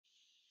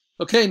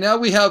Okay, now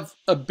we have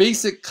a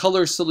basic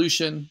color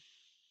solution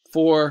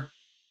for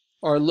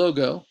our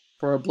logo,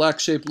 for our black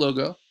shape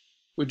logo.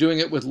 We're doing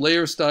it with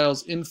layer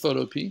styles in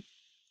Photopea.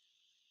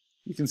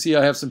 You can see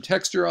I have some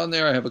texture on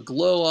there, I have a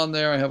glow on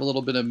there, I have a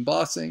little bit of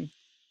embossing,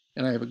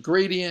 and I have a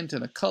gradient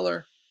and a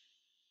color.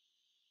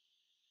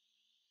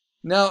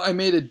 Now I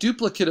made a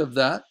duplicate of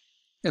that,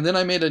 and then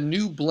I made a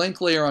new blank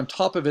layer on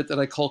top of it that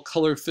I call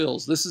color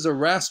fills. This is a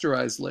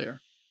rasterized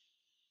layer.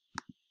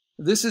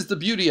 This is the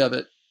beauty of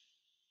it.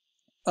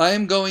 I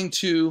am going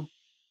to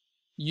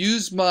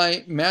use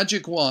my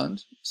magic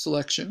wand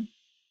selection.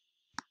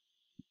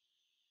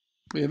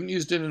 We haven't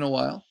used it in a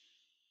while.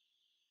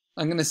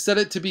 I'm going to set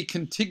it to be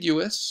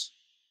contiguous,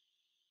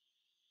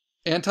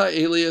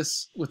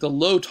 anti-alias with a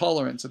low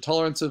tolerance, a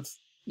tolerance of,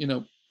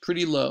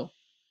 pretty low.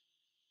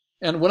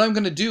 And what I'm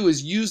going to do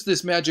is use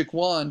this magic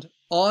wand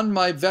on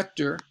my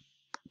vector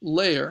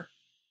layer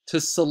to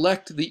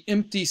select the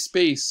empty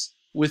space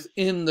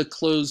within the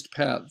closed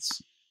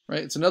paths,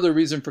 right? It's another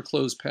reason for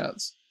closed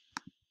paths.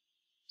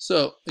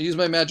 So I use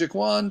my magic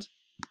wand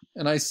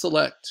and I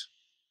select.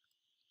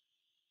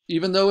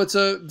 Even though it's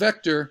a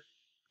vector,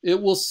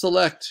 it will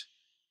select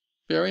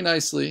very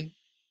nicely.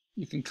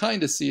 You can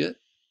kind of see it.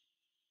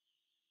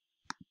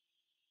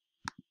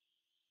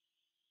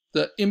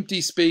 The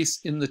empty space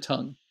in the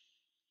tongue.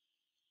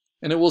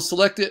 And it will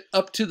select it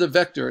up to the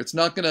vector. It's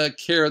not going to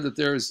care that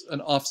there's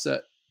an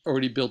offset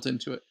already built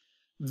into it.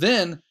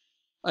 Then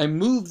I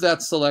move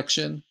that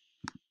selection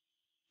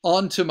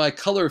onto my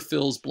color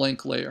fills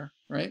blank layer,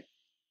 right?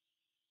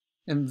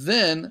 And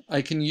then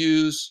I can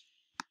use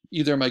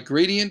either my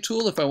gradient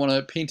tool if I want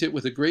to paint it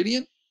with a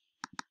gradient,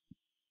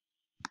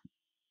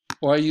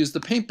 or I use the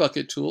paint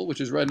bucket tool, which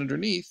is right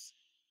underneath,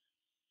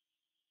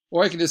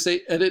 or I can just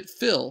say edit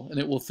fill, and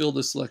it will fill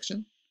the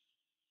selection.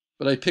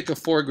 But I pick a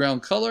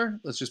foreground color.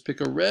 Let's just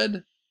pick a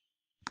red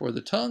for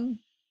the tongue,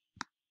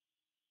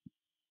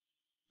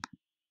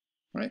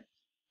 right?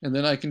 And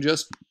then I can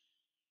just,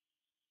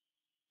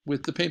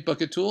 with the paint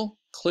bucket tool,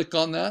 click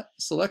on that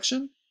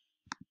selection,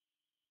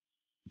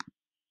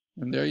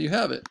 and there you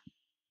have it.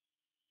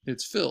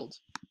 It's filled.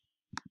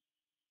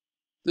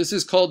 This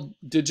is called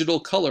digital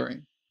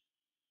coloring.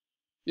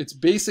 It's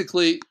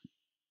basically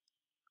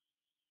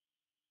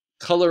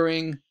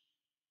coloring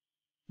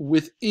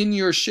within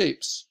your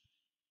shapes,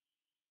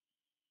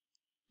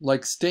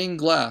 like stained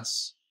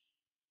glass.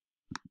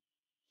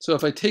 So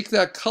if I take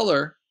that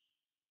color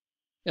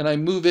and I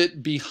move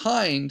it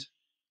behind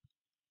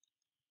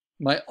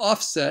my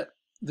offset,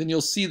 then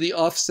you'll see the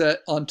offset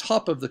on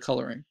top of the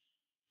coloring.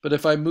 But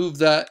if I move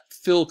that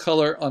fill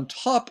color on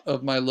top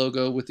of my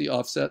logo with the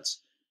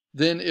offsets,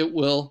 then it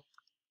will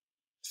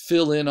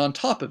fill in on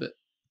top of it,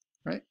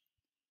 right?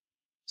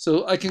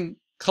 So I can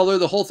color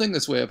the whole thing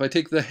this way. If I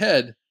take the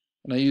head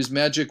and I use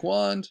magic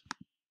wand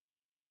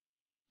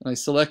and I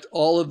select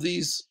all of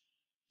these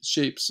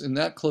shapes in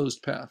that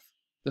closed path,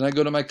 then I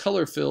go to my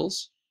color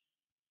fills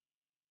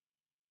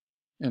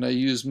and I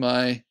use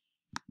my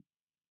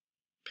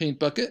paint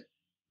bucket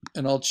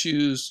and I'll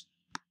choose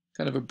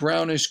kind of a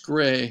brownish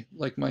gray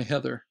like my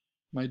Heather,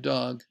 my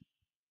dog.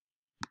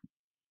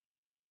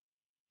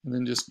 And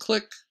then just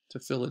click to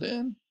fill it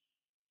in.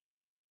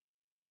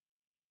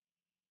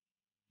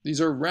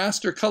 These are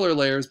raster color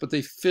layers, but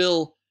they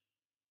fill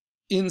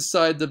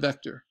inside the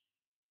vector.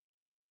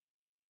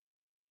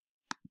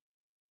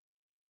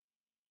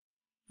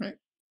 Right?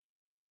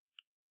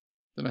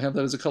 Then I have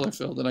that as a color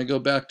fill. Then I go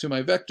back to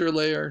my vector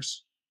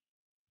layers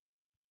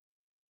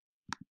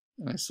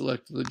and I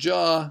select the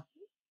jaw.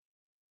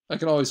 I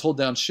can always hold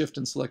down Shift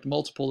and select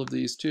multiple of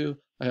these too.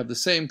 I have the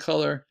same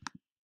color,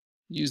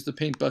 use the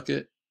paint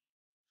bucket,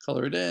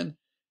 color it in.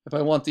 If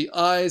I want the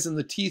eyes and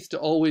the teeth to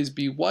always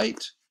be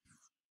white,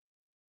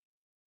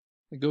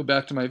 I go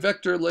back to my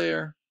vector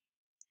layer,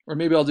 or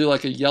maybe I'll do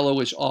like a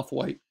yellowish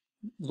off-white,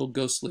 a little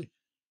ghostly.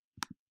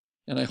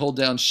 And I hold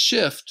down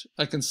Shift,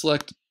 I can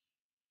select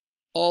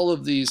all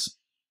of these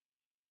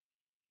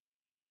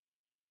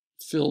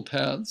fill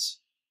paths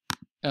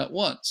at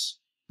once.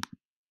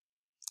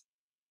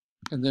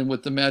 And then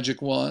with the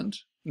magic wand,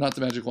 not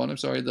the magic wand, I'm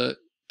sorry, the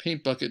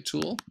paint bucket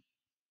tool,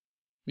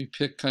 we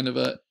pick kind of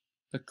a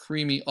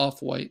creamy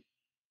off-white.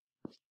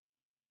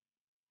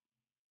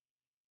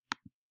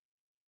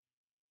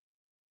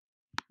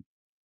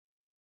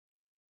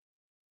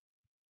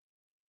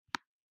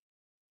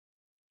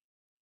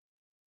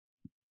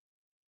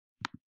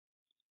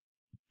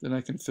 Then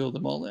I can fill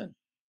them all in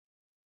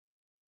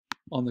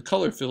on the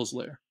color fills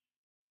layer.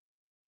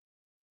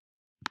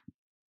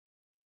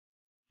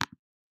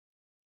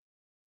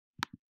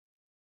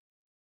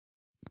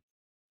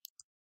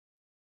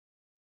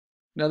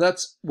 Now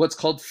that's what's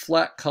called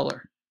flat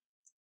color.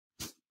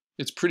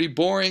 It's pretty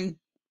boring,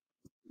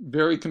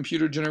 very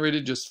computer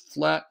generated, just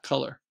flat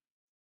color.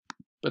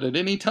 But at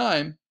any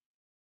time,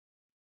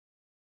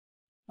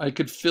 I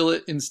could fill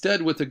it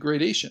instead with a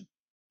gradation,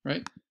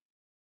 right?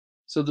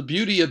 So the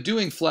beauty of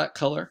doing flat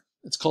color,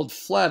 it's called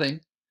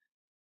flatting,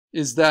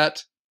 is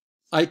that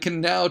I can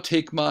now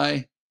take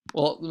my,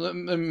 well, let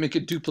me make a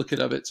duplicate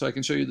of it so I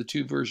can show you the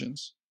two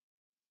versions.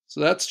 So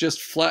that's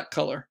just flat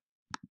color.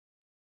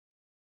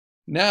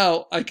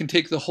 Now I can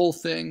take the whole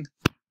thing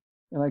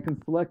and I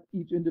can select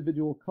each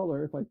individual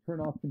color. If I turn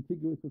off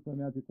contiguous with my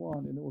magic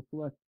wand, and it will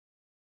select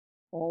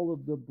all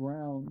of the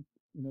browns,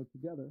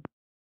 together.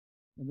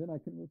 And then I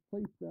can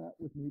replace that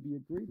with maybe a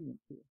gradient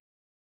here,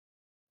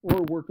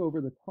 or work over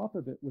the top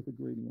of it with a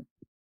gradient.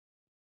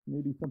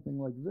 Maybe something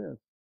like this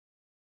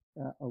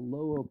at a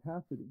low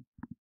opacity,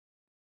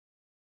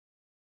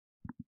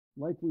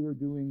 like we were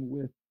doing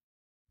with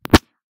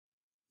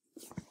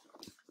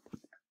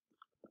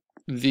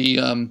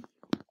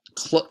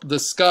the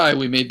sky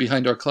we made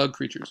behind our cloud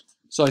creatures.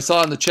 So I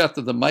saw in the chat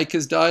that the mic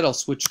has died. I'll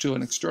switch to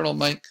an external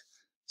mic,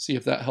 see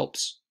if that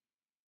helps.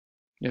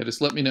 Yeah,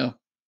 just let me know.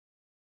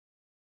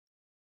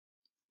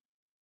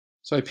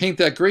 So I paint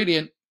that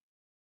gradient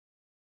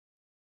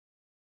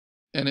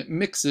and it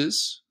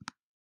mixes.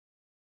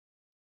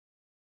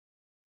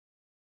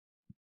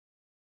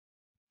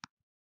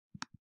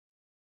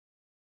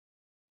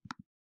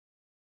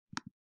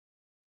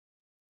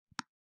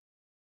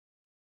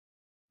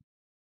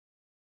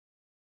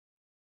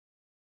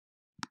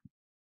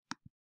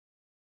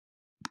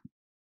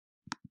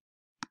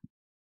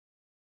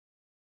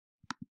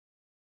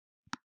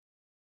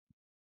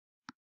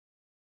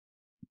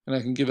 And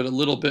I can give it a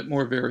little bit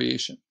more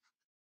variation.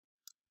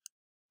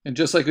 And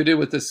just like we did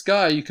with the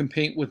sky, you can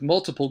paint with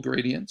multiple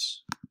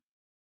gradients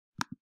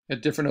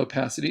at different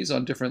opacities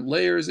on different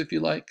layers if you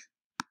like.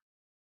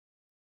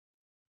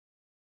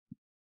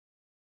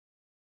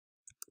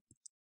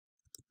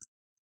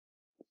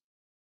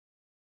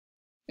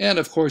 And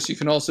of course, you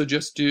can also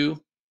just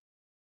do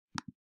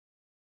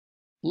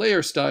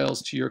layer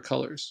styles to your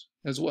colors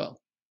as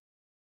well.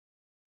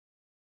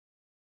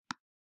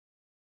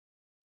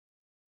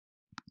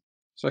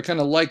 So I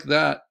kind of like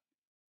that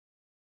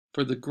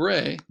for the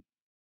gray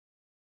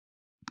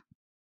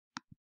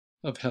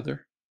of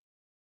Heather.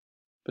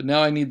 But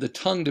now I need the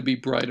tongue to be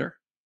brighter.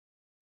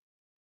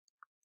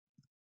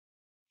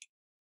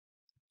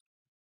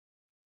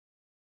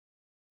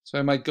 So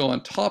I might go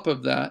on top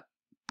of that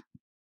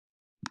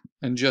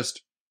and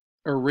just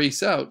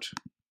erase out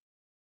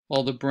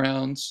all the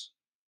browns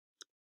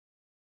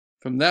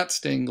from that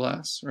stained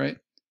glass, right?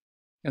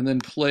 And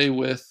then play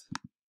with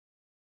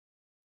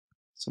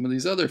some of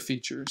these other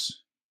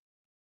features.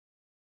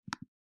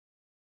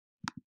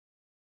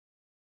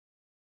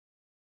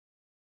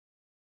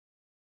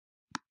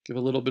 Give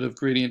a little bit of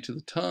gradient to the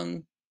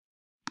tongue.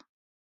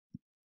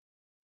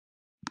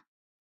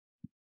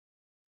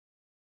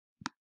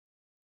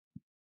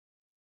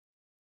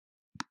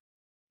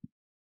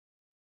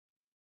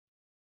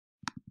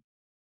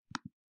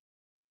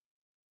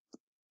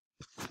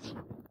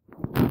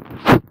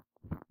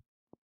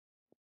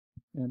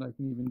 And I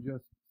can even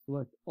just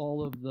select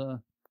all of the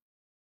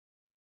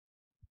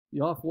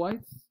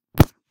off-whites,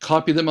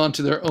 copy them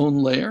onto their own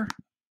layer,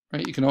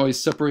 right? You can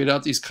always separate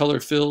out these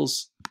color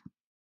fills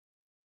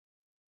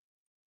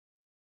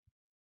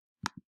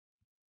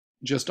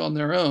just on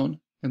their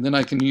own, and then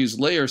I can use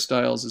layer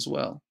styles as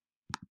well.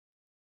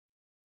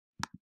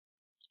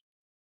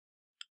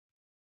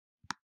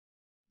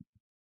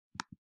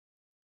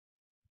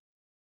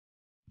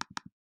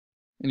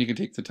 And you can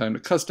take the time to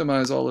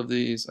customize all of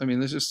these. I mean,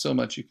 there's just so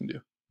much you can do.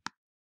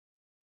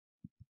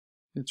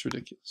 It's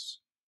ridiculous.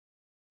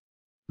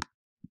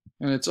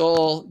 And it's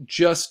all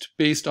just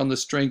based on the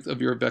strength of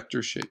your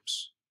vector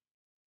shapes.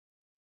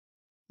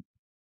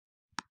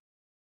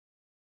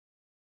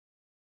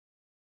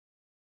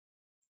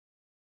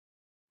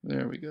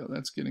 There we go.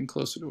 That's getting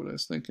closer to what I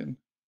was thinking.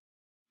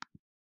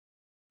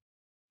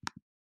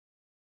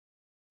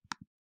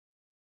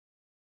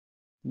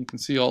 You can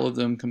see all of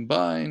them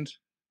combined.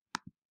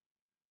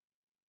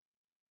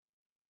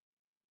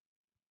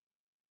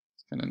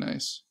 It's kind of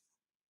nice.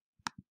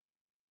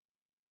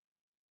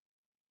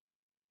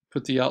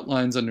 Put the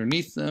outlines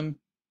underneath them.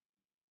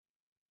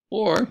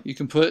 Or you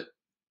can put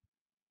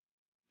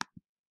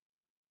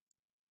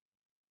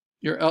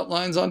your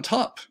outlines on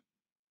top,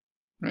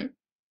 right?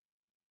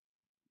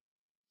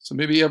 So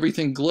maybe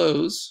everything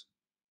glows,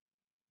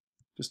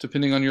 just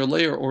depending on your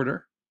layer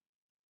order.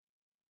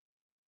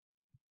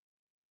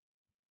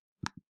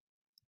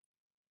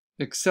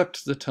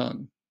 Except the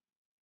tongue.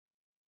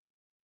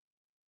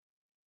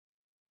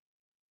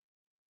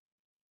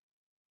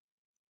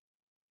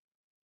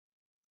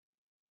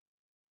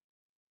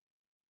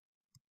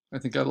 I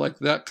think I like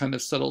that kind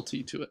of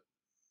subtlety to it.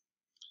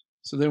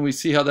 So then we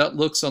see how that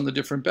looks on the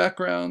different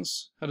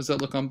backgrounds. How does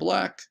that look on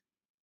black?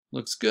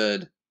 Looks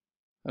good.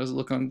 How does it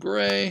look on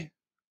gray?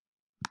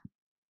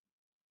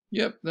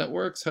 Yep, that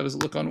works. How does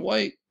it look on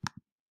white?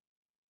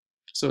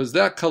 So is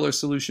that color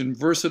solution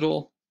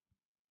versatile?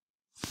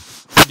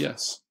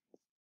 Yes.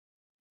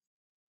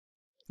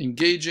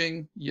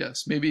 Engaging?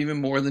 Yes. Maybe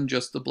even more than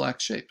just the black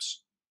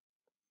shapes.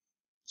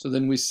 So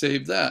then we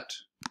save that.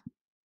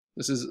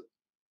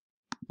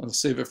 I'll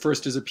save it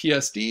first as a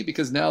PSD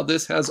because now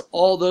this has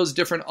all those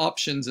different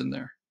options in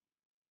there.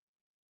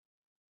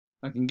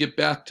 I can get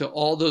back to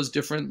all those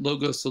different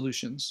logo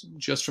solutions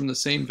just from the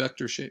same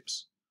vector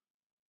shapes.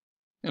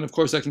 And of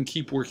course I can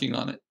keep working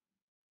on it.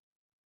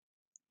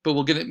 but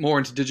we'll get it more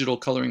into digital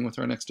coloring with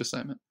our next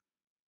assignment.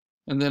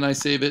 And then I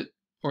save it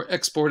or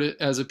export it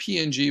as a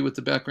PNG with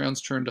the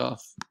backgrounds turned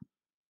off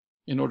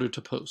in order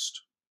to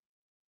post.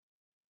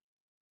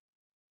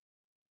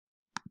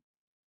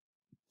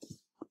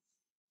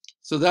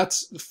 So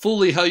that's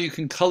fully how you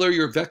can color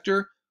your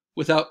vector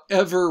without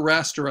ever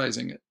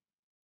rasterizing it.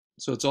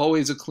 So it's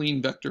always a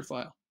clean vector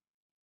file.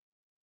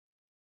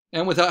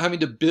 And without having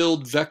to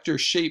build vector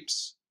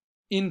shapes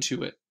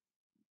into it,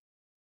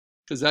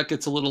 because that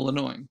gets a little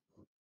annoying.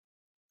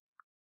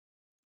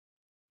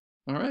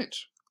 All right.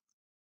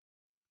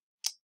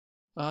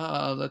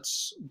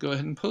 Let's go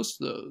ahead and post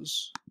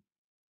those.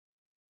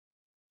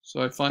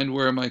 So I find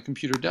where my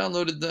computer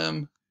downloaded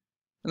them,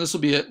 and this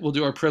will be it. We'll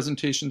do our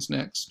presentations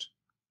next.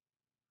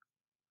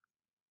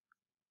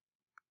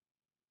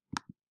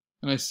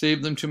 And I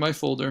save them to my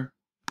folder.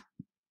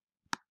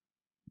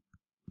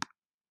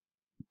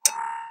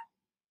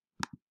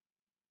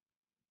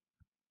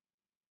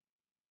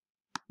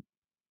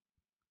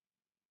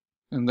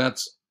 And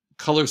that's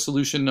color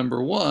solution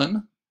number 1,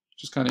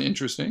 which is kind of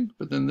interesting.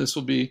 But then this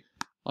will be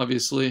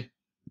obviously a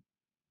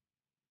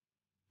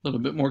little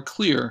bit more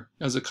clear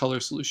as a color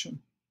solution.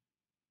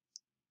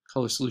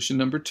 Color solution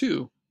number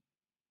 2.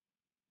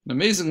 And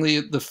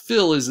amazingly, the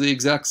fill is the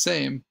exact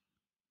same.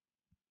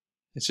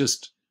 It's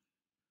just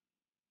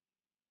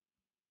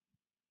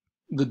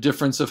the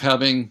difference of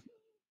having,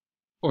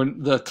 or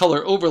the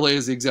color overlay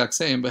is the exact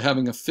same, but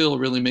having a fill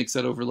really makes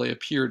that overlay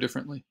appear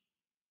differently.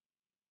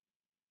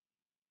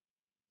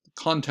 The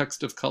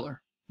context of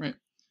color, right?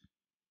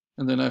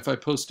 And then if I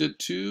post it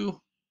to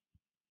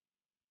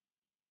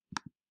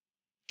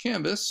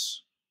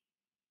Canvas,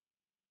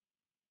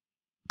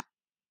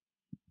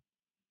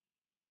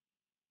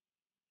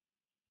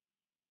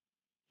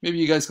 maybe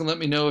you guys can let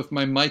me know if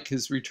my mic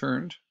is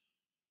returned.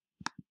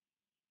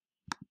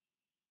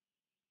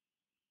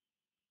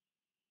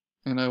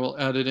 And I will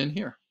add it in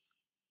here.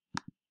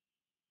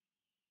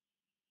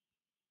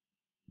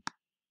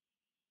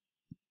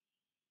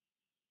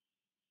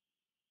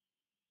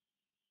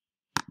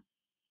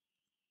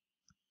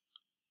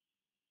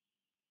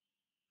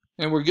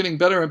 And we're getting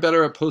better and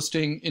better at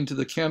posting into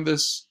the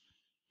canvas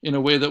in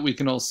a way that we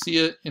can all see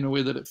it, in a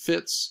way that it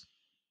fits.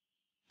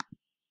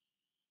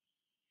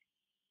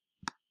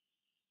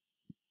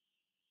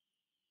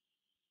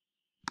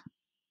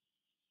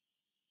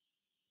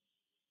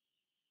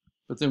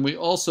 But then we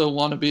also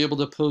want to be able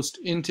to post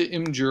into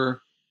Imgur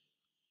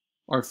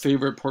our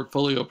favorite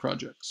portfolio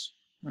projects,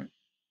 right?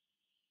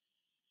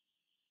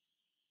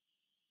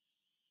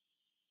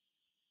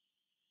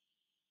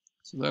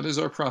 So that is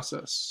our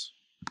process.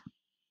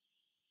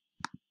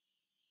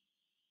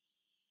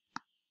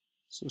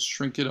 So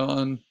shrink it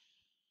on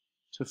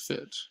to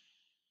fit.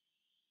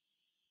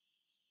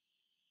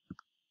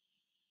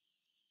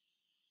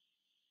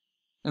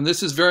 And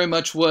this is very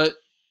much what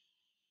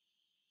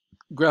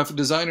graphic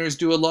designers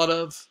do a lot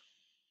of.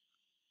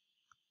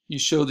 You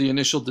show the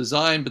initial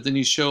design, but then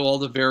you show all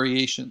the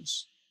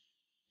variations,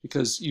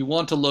 because you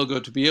want a logo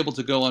to be able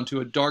to go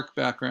onto a dark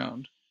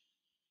background.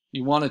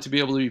 You want it to be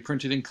able to be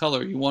printed in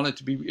color. You want it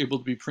to be able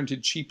to be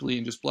printed cheaply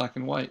in just black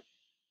and white.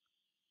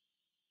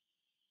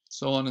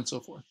 So on and so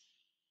forth.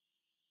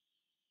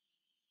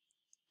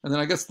 And then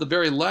I guess the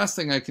very last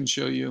thing I can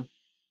show you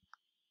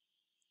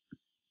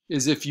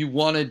is if you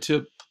wanted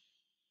to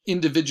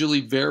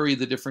individually vary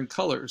the different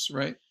colors,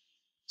 right?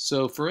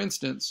 So for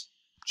instance,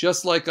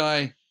 just like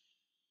I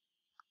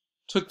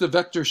took the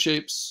vector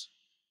shapes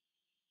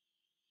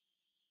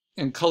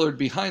and colored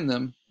behind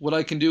them, what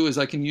I can do is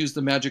I can use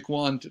the magic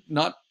wand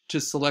not to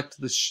select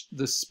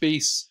the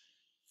space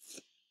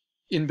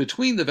in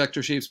between the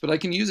vector shapes, but I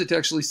can use it to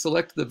actually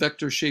select the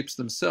vector shapes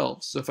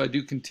themselves. So if I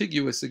do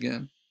contiguous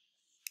again,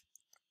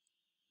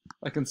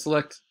 I can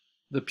select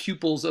the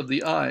pupils of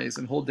the eyes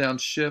and hold down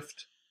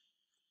Shift,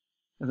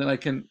 and then I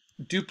can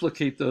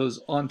duplicate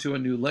those onto a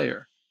new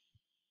layer.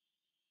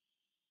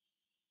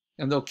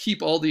 And they'll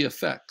keep all the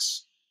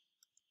effects,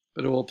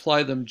 but it will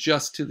apply them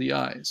just to the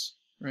eyes,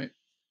 right?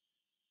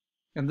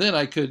 And then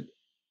I could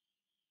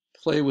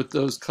play with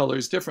those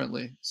colors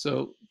differently.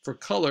 So for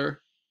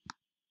color,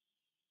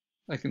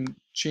 I can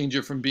change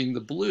it from being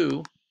the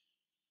blue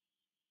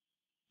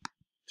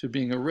to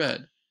being a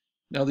red.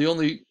 Now the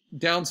only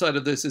downside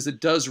of this is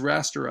it does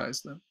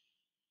rasterize them.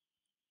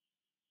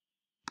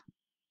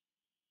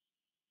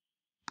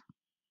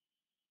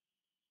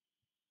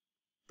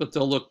 But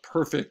they'll look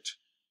perfect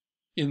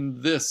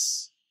in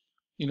this,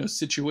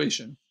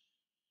 situation.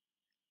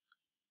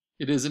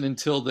 It isn't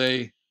until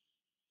they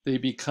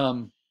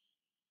become,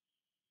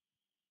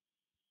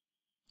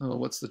 oh,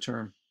 what's the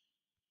term?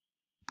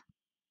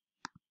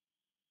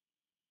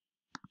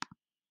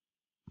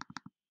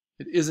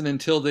 It isn't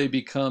until they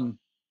become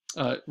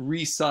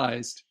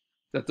resized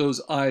that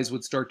those eyes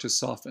would start to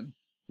soften,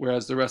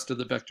 whereas the rest of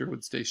the vector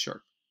would stay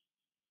sharp.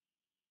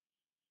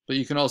 But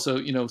you can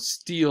also,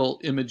 steal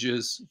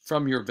images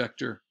from your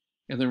vector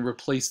and then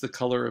replace the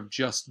color of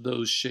just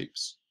those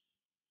shapes.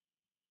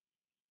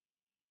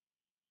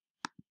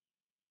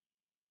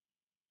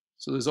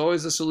 So there's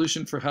always a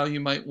solution for how you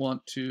might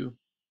want to